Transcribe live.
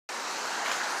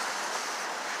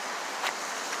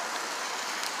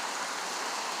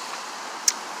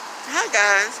Hi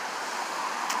guys.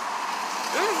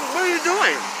 What are you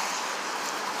doing?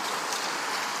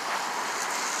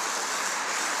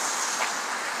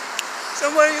 So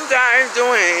what are you guys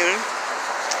doing?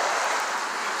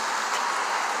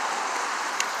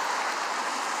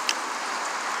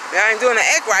 Y'all ain't doing the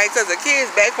act right because the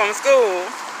kids back from school.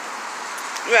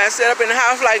 You gotta sit up in the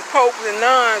house like popes and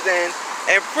nuns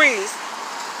and priests.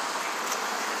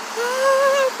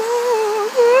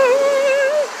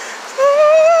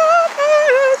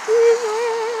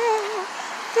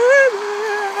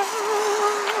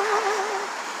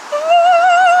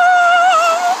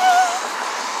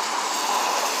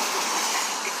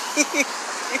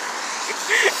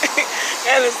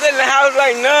 And to sit in the house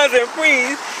like nuns and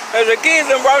priests because the kids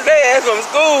done brought their ass from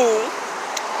school.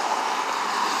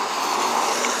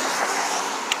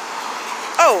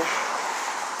 Oh,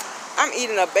 I'm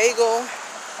eating a bagel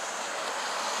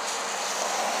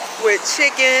with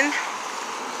chicken.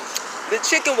 The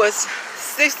chicken was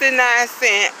 69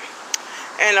 cents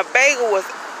and a bagel was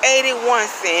 81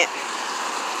 cents.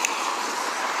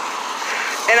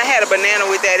 And I had a banana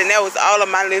with that, and that was all of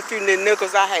my little few little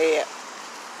nickels I had.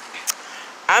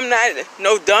 I'm not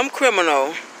no dumb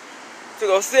criminal to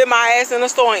go sit my ass in the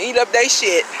store and eat up they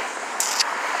shit.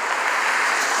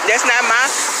 That's not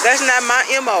my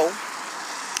MO.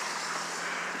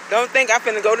 Don't think I'm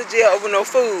finna go to jail over no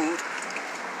food.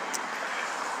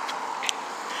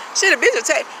 Shit, the bitch will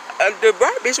take, the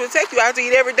bright bitch will take you out to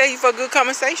eat every day for a good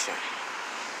conversation.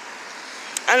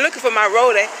 I'm looking for my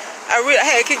road. I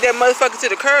had to kick that motherfucker to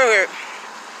the curb.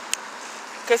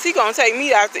 Cause he gonna take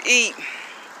me out to eat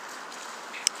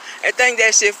and think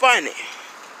that shit funny.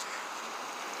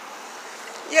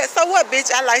 Yeah, so what, bitch?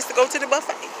 I like to go to the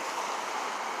buffet.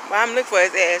 But I'm looking for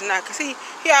his ass now, cause he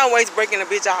always breaking the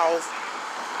bitch off.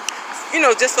 You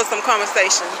know, just for some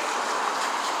conversation.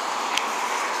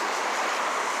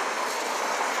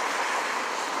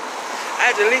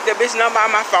 I delete the bitch number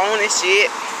on my phone and shit.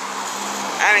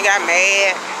 I done got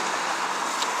mad.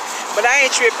 But I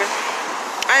ain't tripping.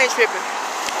 I ain't tripping.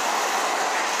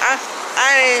 I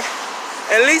ain't.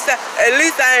 At least I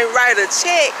ain't write a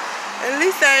check. At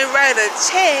least I ain't write a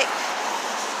check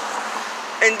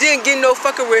and didn't get no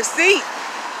fucking receipt.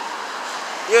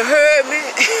 You heard me?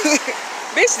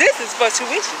 Bitch, this is for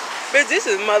tuition. Bitch, this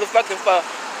is motherfucking for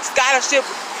scholarship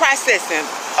processing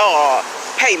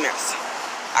payments.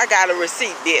 I got a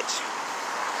receipt, bitch.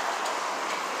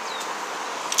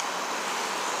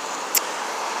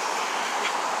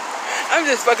 I'm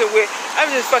just fucking with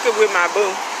my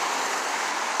boo.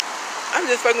 I'm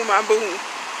just fucking with my boo.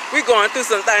 We going through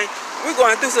some things. We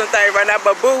going through some things right now,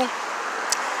 but boo,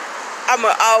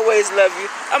 I'ma always love you.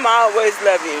 I'ma always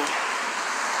love you.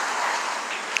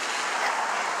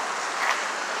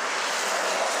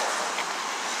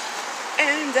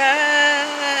 And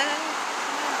I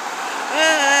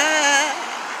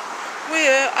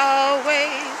will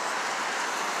always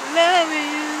love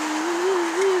you.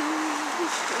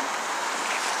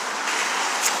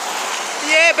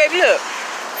 Yeah, baby, look.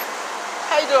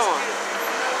 How you doing?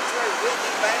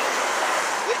 Whitney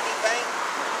Bank.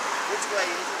 Which way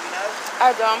is it, you know?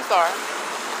 I'm sorry.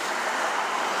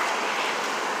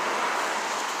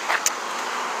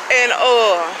 And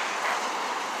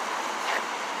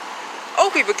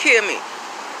old people kill me.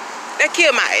 They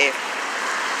kill my ass.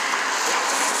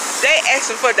 They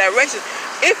asking for directions.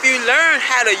 If you learn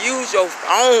how to use your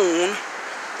phone,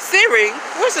 Siri,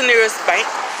 where's the nearest bank?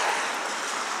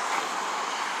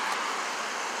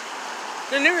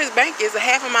 The nearest bank is a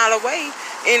half a mile away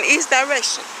in each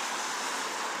direction.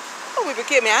 Oh, people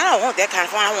kill me. I don't want that kind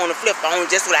of phone. I want a flip phone,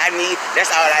 just what I need.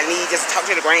 That's all I need. Just talk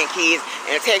to the grandkids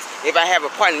and text if I have a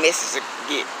important message to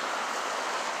get.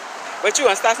 But you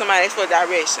gonna stop somebody for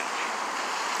direction.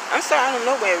 I'm sorry, I don't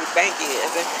know where the bank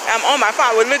is. I'm on my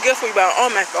phone. I would look good for you, but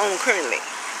I'm on my phone currently.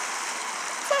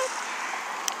 So,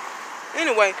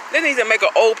 anyway, they need to make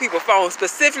an old people phone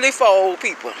specifically for old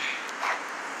people.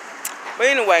 But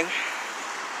anyway.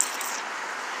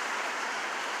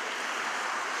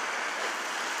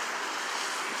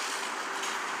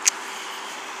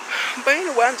 But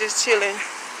anyway, I'm just chilling.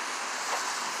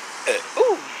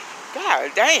 Ooh,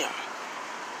 god damn.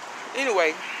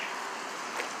 Anyway,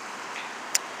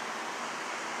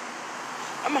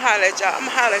 I'm gonna holler at y'all. I'm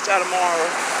gonna holler at y'all tomorrow.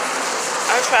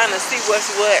 I'm trying to see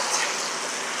what's what.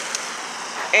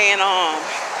 And I'll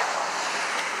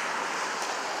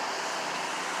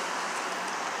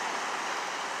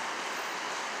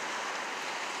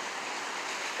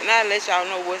let y'all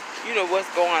know what's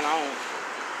going on.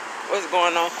 What's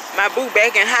going on? My boo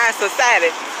back in high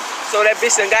society, so that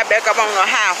bitch done got back up on her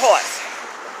high horse.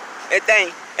 That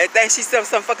thing she still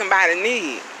some fucking body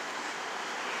need.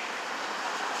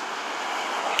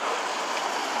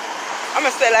 I'm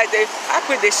gonna say like this. I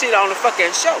put this shit on the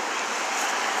fucking show.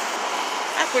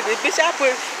 I put this bitch. I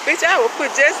put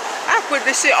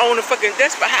this shit on the fucking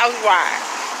Desperate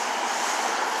Housewives.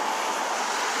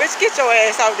 Bitch, get your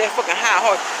ass off that fucking high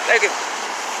horse. Like it.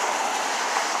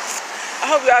 I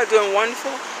hope y'all doing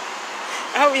wonderful.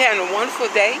 I hope you're having a wonderful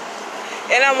day.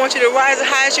 And I want you to rise as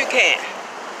high as you can.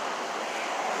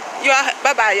 Y'all,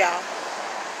 bye-bye, y'all.